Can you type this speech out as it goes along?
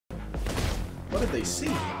What did they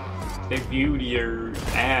see? They viewed your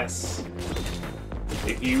ass.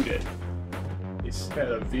 They viewed it. They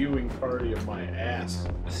had a viewing party of my ass.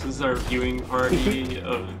 This is our viewing party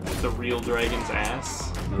of the real dragon's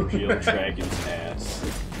ass. The real dragon's ass.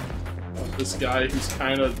 This guy who's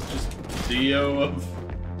kind of just Dio of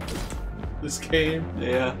this game.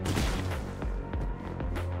 Yeah.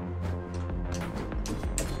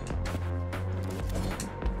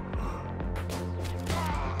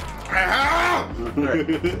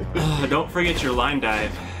 Right. Don't forget your line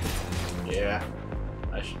dive. Yeah.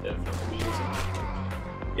 I should definitely use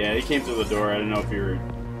it. Yeah, he came through the door. I don't know if you were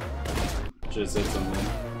just said something.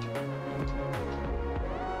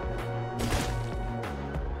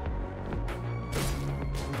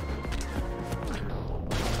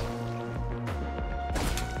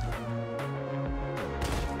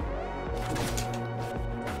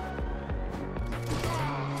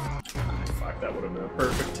 Fuck, that would have been a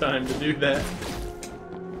perfect time to do that.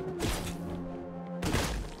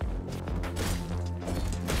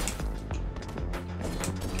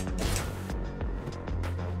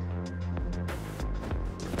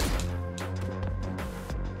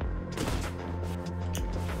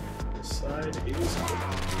 Side is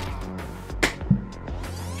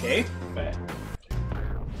okay. Fat.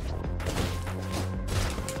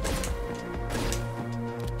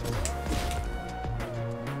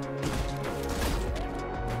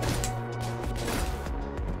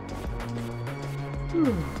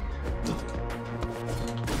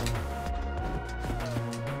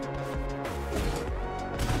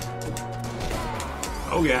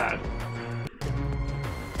 Oh god.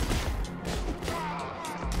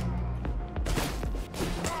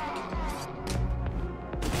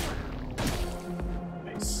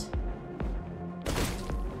 Nice.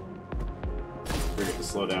 Forget to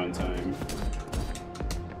slow down time.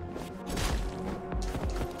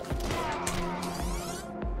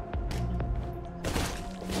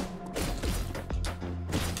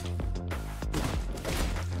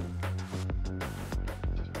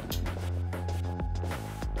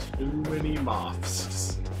 Too many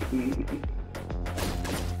moths.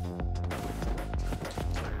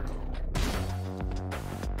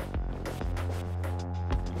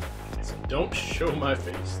 Don't show my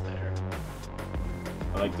face there.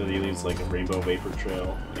 I like that he leaves like a rainbow vapor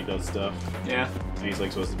trail when he does stuff. Yeah. And he's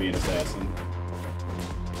like supposed to be an assassin.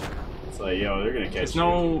 It's like, yo, they're gonna catch There's you.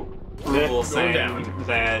 no rule saying down.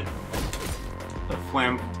 that a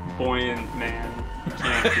flamboyant man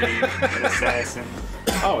can't be an assassin.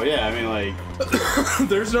 Oh yeah, I mean like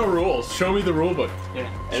There's no rules. Show me the rule book. Yeah.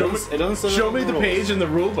 it doesn't say Show that me in the rules. page in the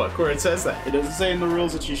rule book where it says that. It doesn't say in the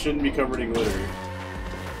rules that you shouldn't be covered in glitter.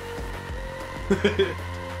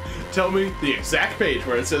 Tell me the exact page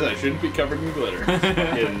where it says I shouldn't be covered in glitter.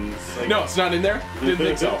 And it's like, No, it's not in there. Didn't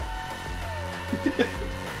think so.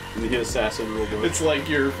 the assassin rule book. It's like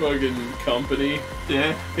your fucking company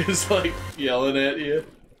Yeah. is like yelling at you.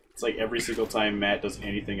 It's like every single time Matt does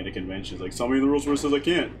anything at a convention, it's like, show me the rules where it says I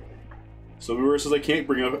can't. Show me where it says I can't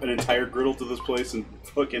bring up an entire griddle to this place and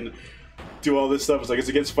fucking do all this stuff. It's like, it's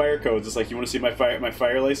against fire codes. It's like, you want to see my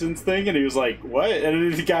fire license thing? And he was like, what? And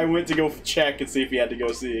then the guy went to go check and see if he had to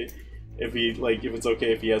go see if he, like, if it's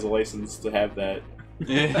okay if he has a license to have that.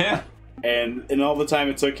 Yeah. And all the time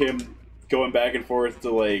it took him going back and forth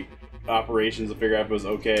to, like, operations to figure out if it was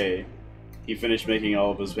okay, he finished making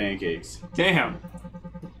all of his pancakes. Damn.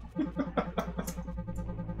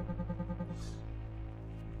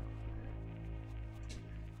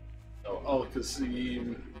 Oh, because he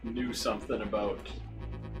knew something about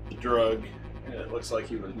the drug, and it looks like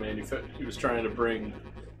he was trying to bring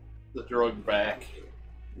the drug back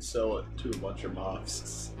and sell it to a bunch of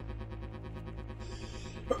moths.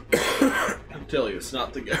 I'm telling you, it's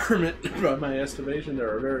not the government. By my estimation,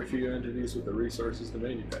 there are very few entities with the resources to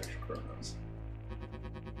manufacture Chronos.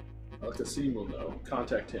 Al-Qasim will know.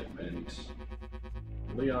 Contact him, and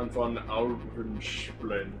Leon von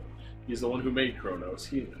Aurensplen. He's the one who made Chronos.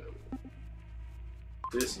 He knew.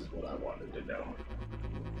 This is what I wanted to know.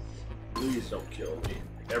 Please don't kill me.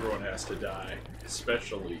 Everyone has to die,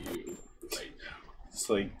 especially you right now. It's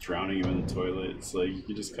like drowning him in the toilet. It's like, you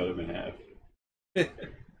can just cut him in half.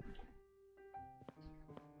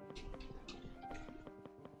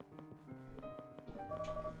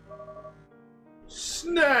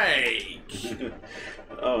 Snake!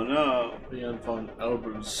 Oh no. Leon von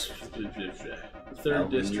Albers, the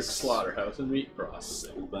 3rd District Slaughterhouse and Meat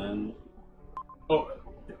Processing. Then Oh,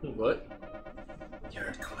 what?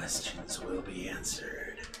 Your questions will be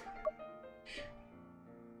answered.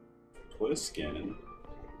 Pliskin.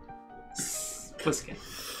 Pliskin.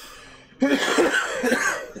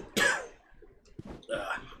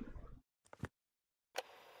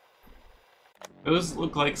 Those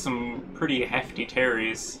look like some pretty hefty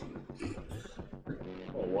Terries.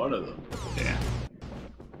 Well, one of them. Yeah.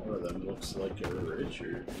 One of them looks like a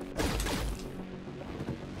Richard.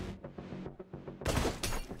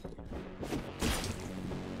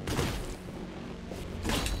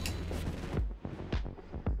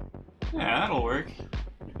 Yeah, that'll work.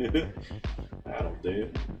 That'll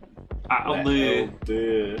do. I'll do.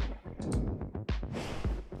 Do.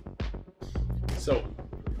 So,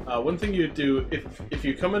 one thing you do, if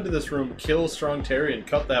you come into this room, kill Strong Terry and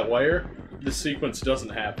cut that wire, this sequence doesn't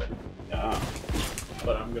happen. Ah.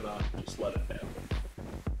 But I'm gonna just let it happen.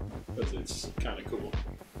 Because it's kind of cool.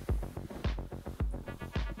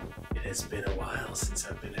 It has been a while since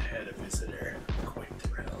I've been ahead a visitor. I'm quite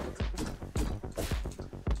thrilled.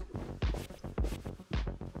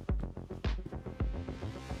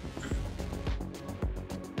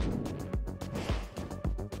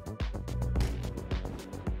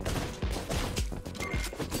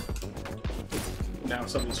 Now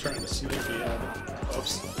someone's trying to snipe me out.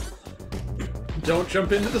 Oops. Don't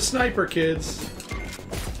jump into the sniper, kids!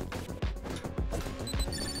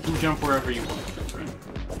 You jump wherever you want, children.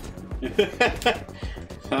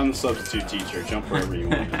 I'm the substitute teacher. Jump wherever you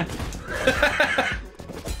want.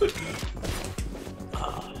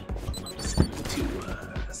 I'm just going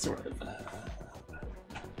to sort of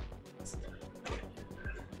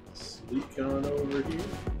Sneak on over here.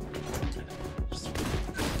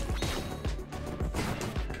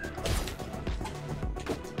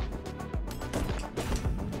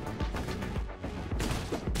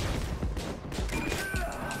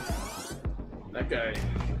 That guy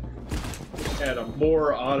had a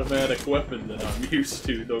more automatic weapon than I'm used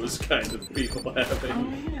to those kind of people having.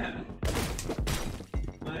 Oh yeah.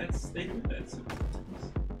 They do that sometimes.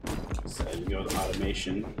 So you go with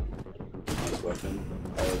automation on his weapon,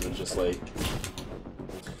 rather than just like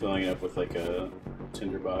filling it up with like a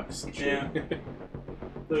tinderbox and shit. Yeah.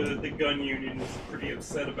 The gun union is pretty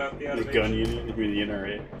upset about the The automation. gun union, you mean the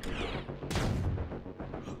NRA?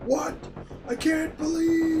 What? I can't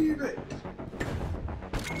believe it!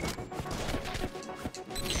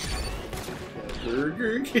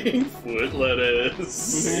 Burger King foot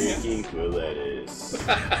lettuce. Making for lettuce.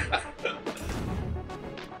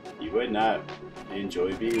 You would not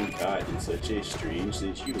enjoy being caught in such a strange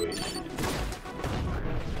situation.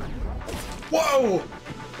 Whoa!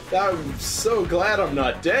 I'm so glad I'm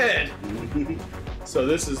not dead! So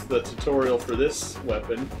this is the tutorial for this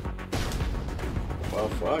weapon. Well,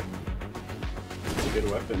 fuck. It's a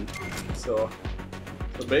good weapon. So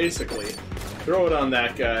basically, throw it on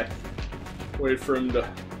that guy. Wait for him to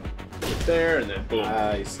get there, and then boom.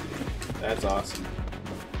 I see. That's awesome.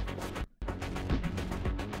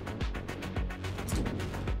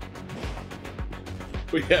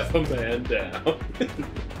 We have a man down.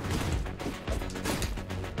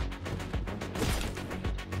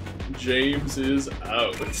 James is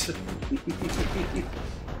out.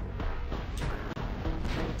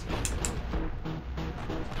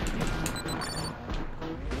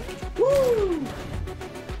 Woo!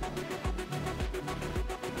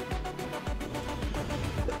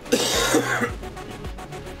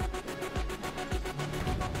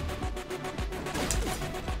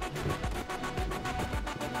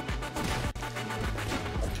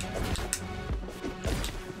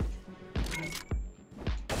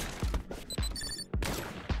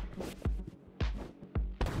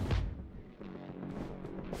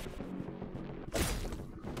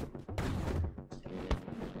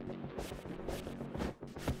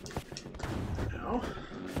 Now,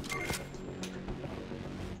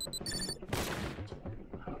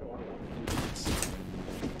 how do I want to do this?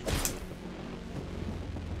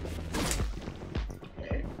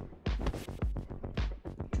 Okay.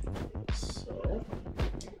 So.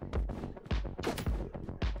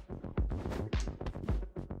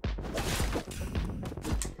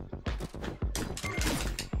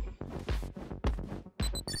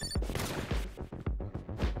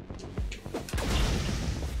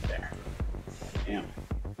 There. Damn.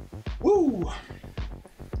 Woo!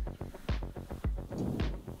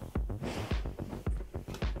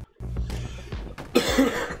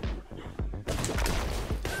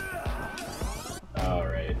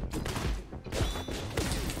 Alright.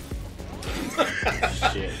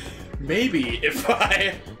 Shit. Maybe if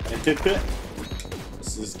I...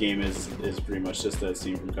 This game is pretty much just that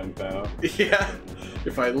scene from Kung Pao. Yeah,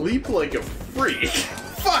 if I leap like a freak.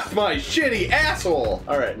 Fuck my shitty asshole!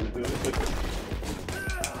 Alright.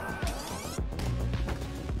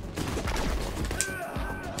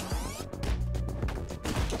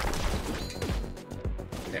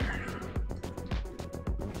 There.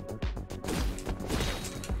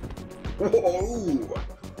 Whoa!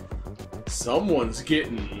 Someone's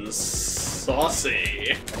getting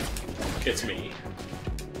saucy. It's me.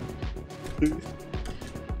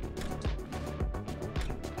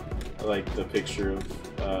 I like the picture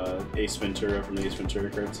of Ace Ventura from the Ace Ventura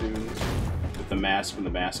cartoon with the mask from the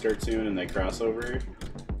Mask cartoon and that crossover.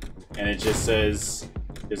 And it just says,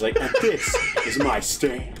 it's like, and this is my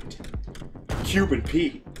stand. Cuban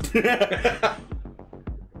Pete.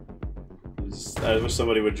 I wish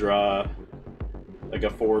somebody would draw like a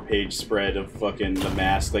 4-page spread of fucking the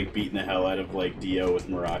Mask like beating the hell out of like Dio with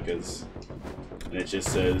maracas. And it just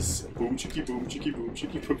says, boom chickie boom chickie boom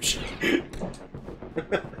chickie boom chickie.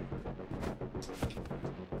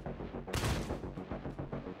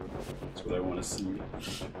 That's what I want to see.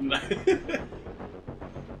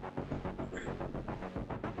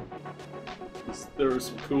 There were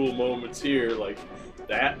some cool moments here, like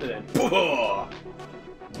that, and then BOOM!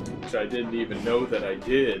 Which I didn't even know that I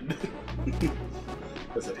did.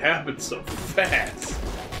 Because it happened so fast.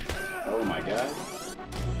 Oh my god.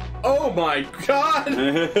 Oh my god!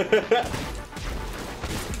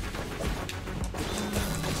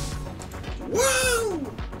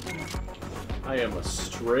 Woo! I am a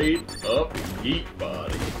straight up yeet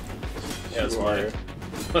body. As my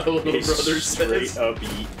little brother says. Straight up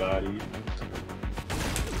yeet body.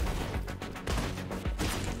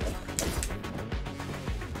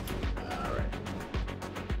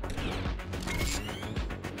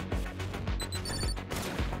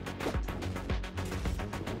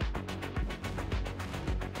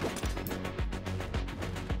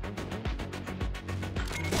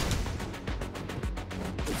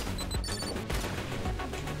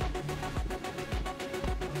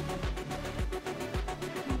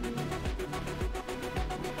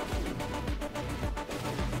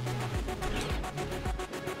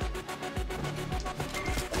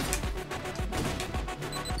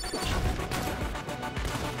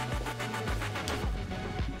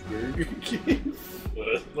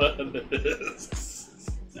 Foot lettuce.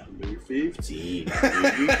 Number 15.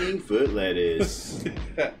 Burger King foot lettuce.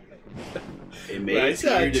 It may I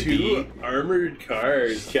saw appear to two be armored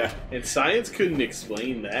cars, Yeah. and science couldn't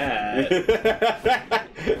explain that.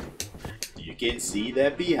 You can see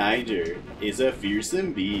that behind her is a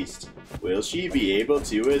fearsome beast. Will she be able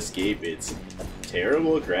to escape its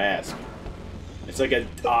terrible grasp? It's like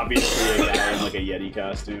obviously a guy in like a Yeti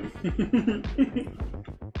costume.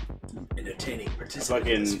 Entertaining I participant.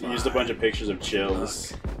 fucking thus far. used a bunch of pictures of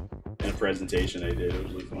chills in a presentation I did. It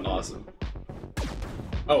was really fun. Awesome.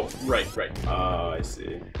 Oh, right. Oh, I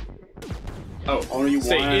see. Oh, Oh, you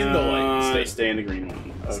stay want in the light. Stay in the green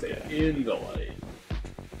one. Stay Okay. in the light.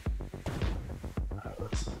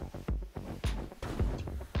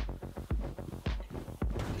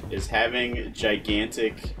 Is having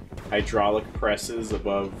gigantic hydraulic presses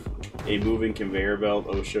above a moving conveyor belt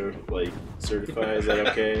OSHA like certified? Is that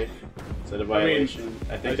okay? Is that a violation?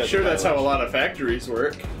 I think I'm sure that's how a lot of factories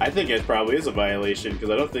work. I think it probably is a violation because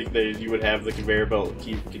I don't think that you would have the conveyor belt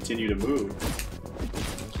continue to move.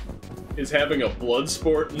 Is having a blood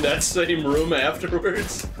sport in that same room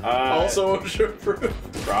afterwards also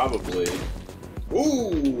OSHA-approved? Probably.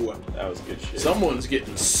 Ooh! That was good shit. Someone's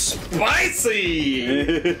getting spicy!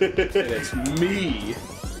 And it's me,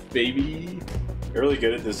 baby. You're really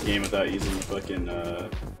good at this game without using the fucking the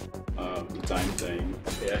time thing.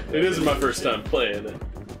 Yeah, it isn't my first time playing it.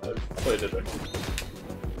 I've played it a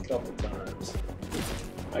couple times.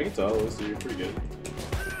 I can tell. Listen, you're pretty good.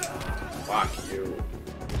 Fuck you.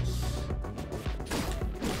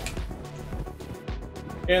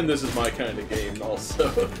 And this is my kind of game,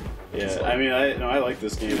 also. Yeah, It's like- I mean, I like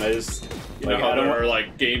this game. I just You like know how I don't there are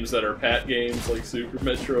like games that are pat games, like Super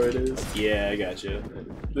Metroid is? Yeah, I gotcha.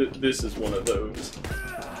 This is one of those.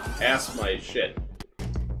 Ask my shit.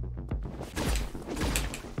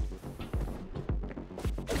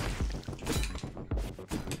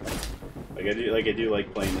 I do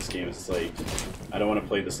like playing this game. It's like I don't want to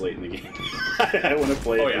play this late in the game. I want to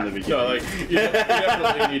play it in the beginning. No, like you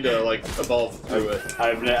definitely need to like evolve through it.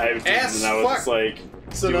 I've Ass and I was fuck just like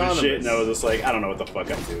synonymous. doing shit, and I was just like, I don't know what the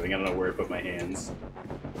fuck I'm doing. I don't know where to put my hands.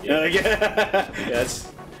 Yeah. Yeah.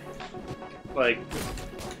 Yes. Like,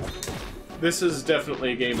 this is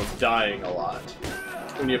definitely a game of dying a lot.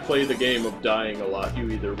 When you play the game of dying a lot, you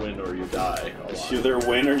either win or you die a lot. You either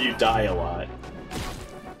win or you die a lot.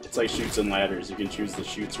 It's like Chutes and Ladders. You can choose the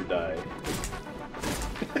shoots or die.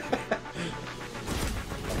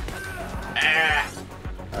 Ah!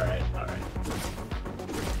 Alright.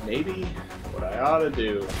 Maybe what I ought to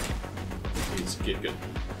do is get good.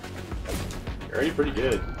 You're already pretty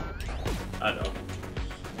good. I know.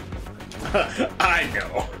 I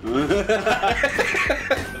know.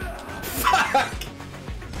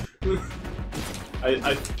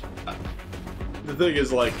 thing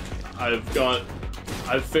is, like, I've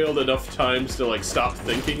failed enough times to, like, stop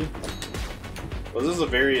thinking. Well, this is a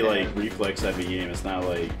very, like, reflex-heavy game. It's not,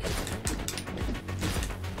 like...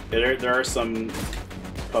 There are some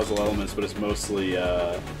puzzle elements, but it's mostly,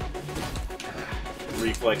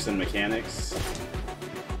 reflex and mechanics.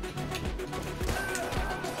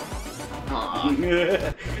 Aw.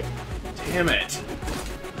 Damn it.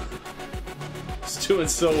 It's doing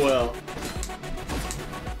so well.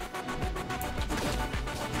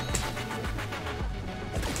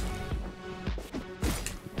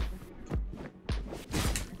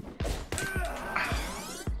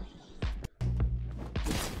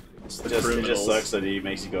 It just sucks that he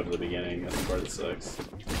makes you go to the beginning. That's the part that sucks.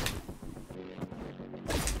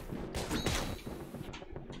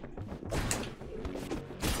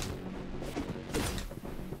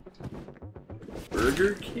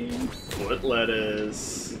 Burger King foot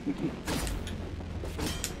lettuce.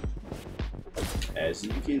 As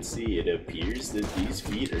you can see, it appears that these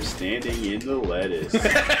feet are standing in the lettuce.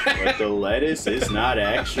 But the lettuce is not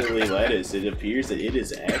actually lettuce. It appears that it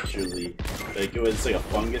is actually like it's like a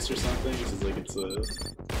fungus or something. It's like it's a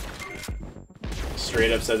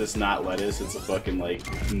straight up says it's not lettuce. It's a fucking like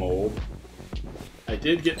mold. I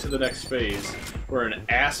did get to the next phase where an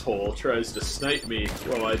asshole tries to snipe me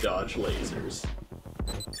while I dodge lasers.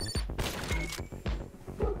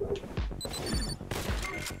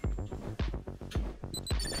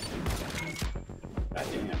 God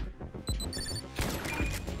damn.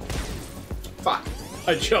 Fuck!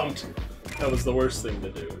 I jumped. That was the worst thing to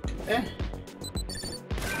do.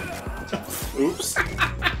 Oops.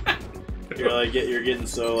 You're getting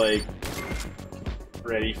so like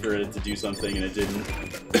ready for it to do something and it didn't.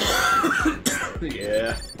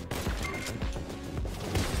 Yeah.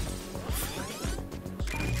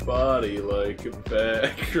 Body like a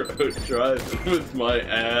back road driving with my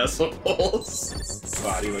assholes.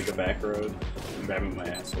 Body like a back road. I'm grabbing my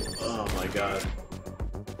asshole. Oh my god.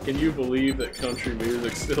 Can you believe that country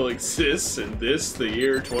music still exists in the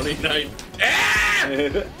year 2019? Ah!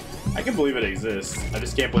 I can believe it exists. I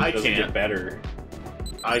just can't believe it doesn't get better.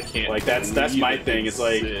 I can't. Like that's my thing. It's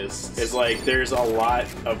like there's a lot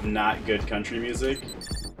of not good country music,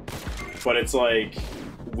 but it's like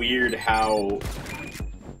weird how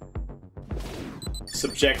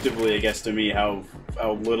subjectively, I guess to me, how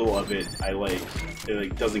little of it I like. It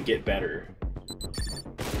like doesn't get better.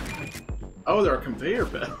 Oh, there are conveyor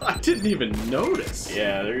belts. I didn't even notice.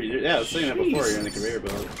 Yeah, I was saying that before. You're in the conveyor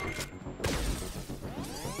belt.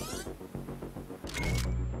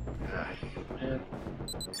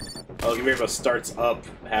 Oh, the conveyor belt starts up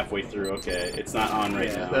halfway through. Okay, it's not on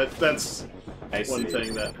right now. That's one see.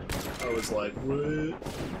 thing that I was like, what? It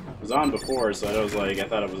was on before, so I was like, I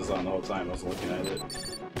thought it was on the whole time. I was looking at it.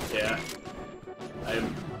 Yeah.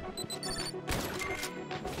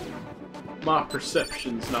 My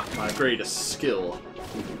perception's not my greatest skill.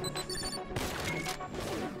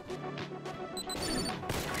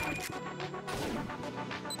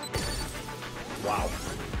 Wow.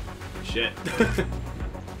 Shit.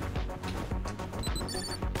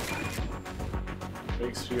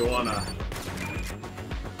 Makes me wanna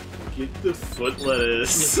get the foot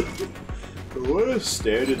lettuce.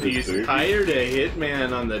 He's hired a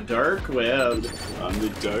hitman on the dark web. On the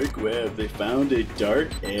dark web, they found a dark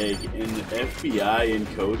egg and the FBI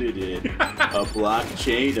encoded it. A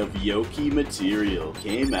blockchain of Yoki material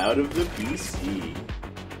came out of the PC.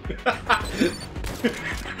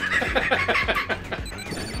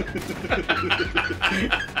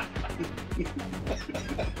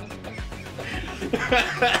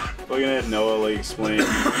 We're gonna have Noah like explain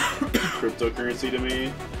cryptocurrency to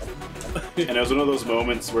me. And it was one of those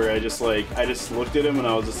moments where I just looked at him and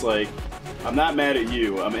I was just like, I'm not mad at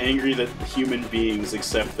you. I'm angry that human beings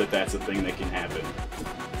accept that that's a thing that can happen.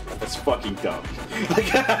 That's fucking dumb.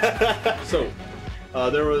 So,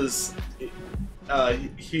 there was,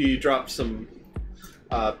 he dropped some,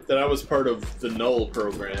 that I was part of the null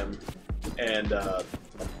program, and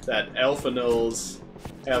that alpha nulls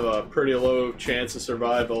have a pretty low chance of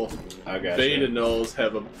survival. I gotcha. Beta nulls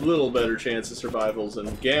have a little better chance of survivals,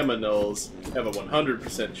 and gamma nulls have a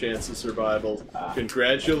 100% chance of survival.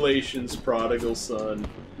 Congratulations, prodigal son.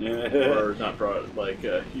 Or not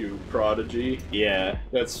you prodigy. Yeah.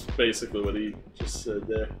 That's basically what he just said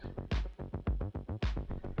there.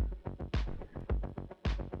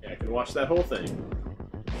 Yeah, I can watch that whole thing.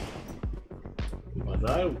 But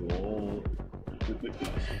I won't.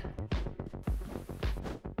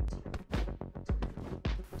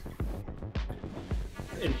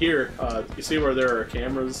 And here, you see where there are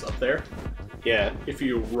cameras up there? Yeah. If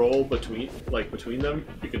you roll between them,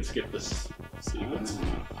 you can skip this sequence.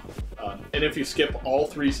 And if you skip all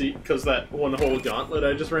 3 seats, because that one whole gauntlet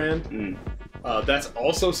I just ran, that's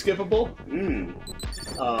also skippable.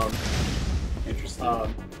 Interesting.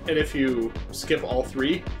 And if you skip all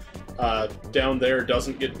 3, down there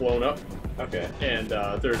doesn't get blown up. Okay. And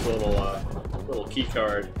there's a little key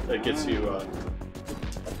card that gets you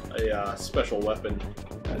a special weapon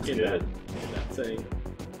in that thing.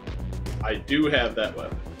 I do have that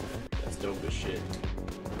weapon. That's dope as shit.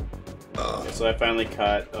 Okay, so I finally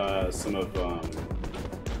caught some of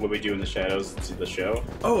What We Do in the Shadows, the show.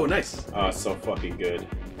 Oh, nice. Oh, it's so fucking good.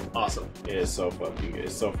 Awesome. It is so fucking good.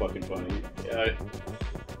 It's so fucking funny. Yeah,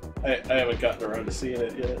 I haven't gotten around to seeing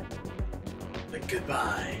it yet. Like,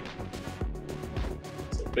 goodbye.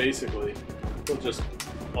 So basically, they'll just,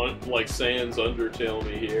 like Sans Undertale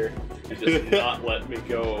me here, and just not let me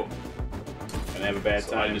go. And have a bad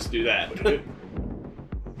So time. I just do that.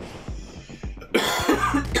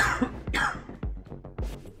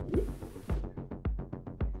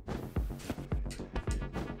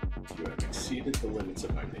 You have exceeded the limits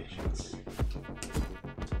of my patience.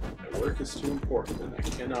 My work is too important and I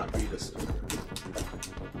cannot be disturbed.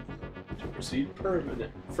 To proceed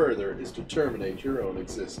further is to terminate your own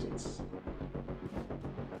existence.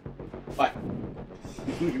 Bye.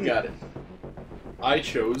 You got it. I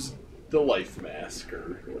chose the life mask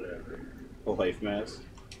or whatever. The life mask.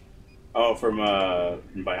 Oh, from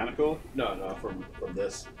Bionicle? No, from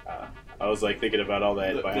this. I was like thinking about all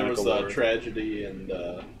that Bionicle. There was lore. tragedy and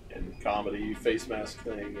comedy face mask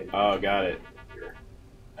thing. And Oh, got it. here,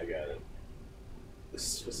 I got it.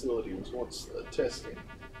 This facility was once testing.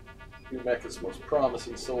 New Mecha's most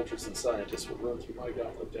promising soldiers and scientists would run through my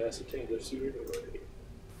gauntlet to ascertain their suitability.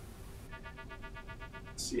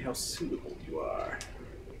 See how suitable you are.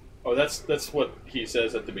 Oh, that's what he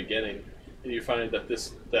says at the beginning, and you find that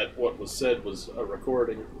that what was said was a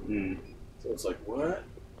recording. So it's like, what?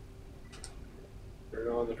 Turn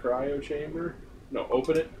on the cryo chamber? No,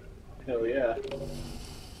 open it. Hell yeah!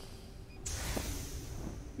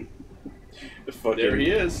 There he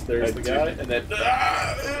is. There's the guy, and then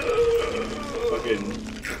fucking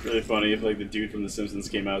really funny if like the dude from The Simpsons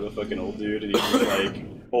came out, the fucking old dude, and he was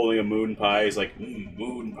like holding a moon pie. He's like,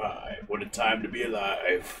 moon pie, what a time to be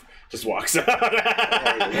alive. Just walks out.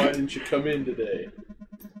 Why didn't you come in today?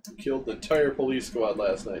 You killed the entire police squad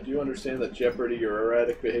last night. Do you understand that jeopardy your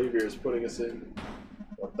erratic behavior is putting us in?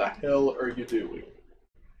 What the hell are you doing?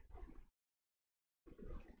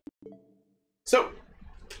 So,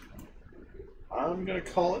 I'm gonna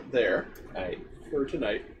call it there for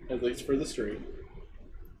tonight, at least for the stream.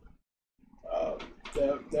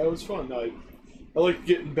 That was fun. I like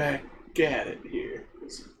getting back at it here.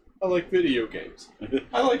 I like video games.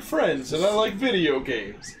 I like friends, and I like video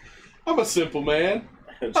games. I'm a simple man.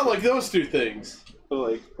 I like those two things. I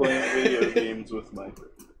like playing video games with my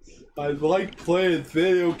friends. I like playing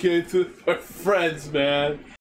video games with my friends, man.